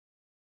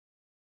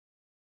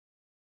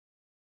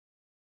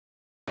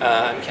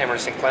I'm Cameron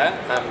Sinclair.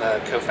 I'm the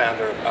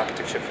co-founder of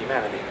Architecture for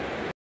Humanity.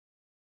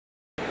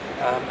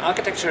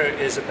 Architecture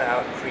is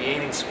about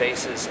creating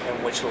spaces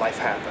in which life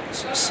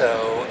happens.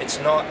 So it's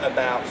not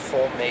about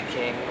form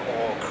making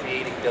or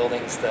creating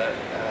buildings that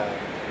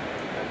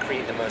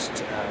create the most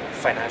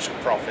financial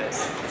profit.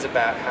 It's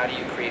about how do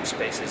you create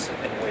spaces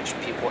in which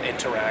people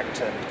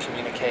interact and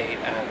communicate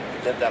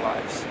and live their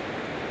lives.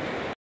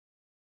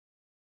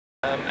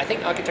 I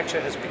think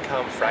architecture has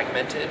become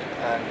fragmented,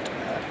 and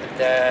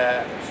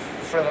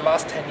for the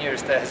last 10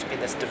 years there has been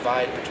this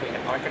divide between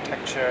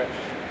architecture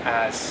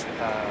as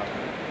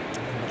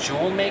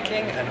jewel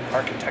making and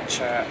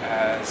architecture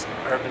as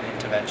urban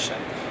intervention.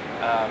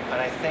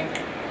 And I think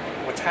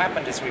what's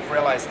happened is we've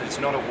realized that it's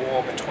not a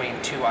war between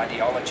two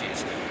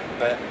ideologies,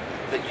 but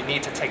that you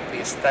need to take the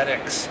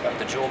aesthetics of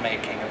the jewel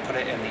making and put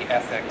it in the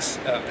ethics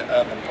of the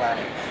urban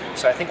planning.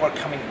 So I think we're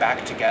coming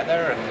back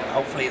together, and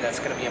hopefully that's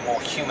going to be a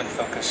more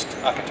human-focused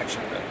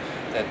architecture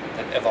that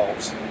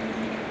evolves.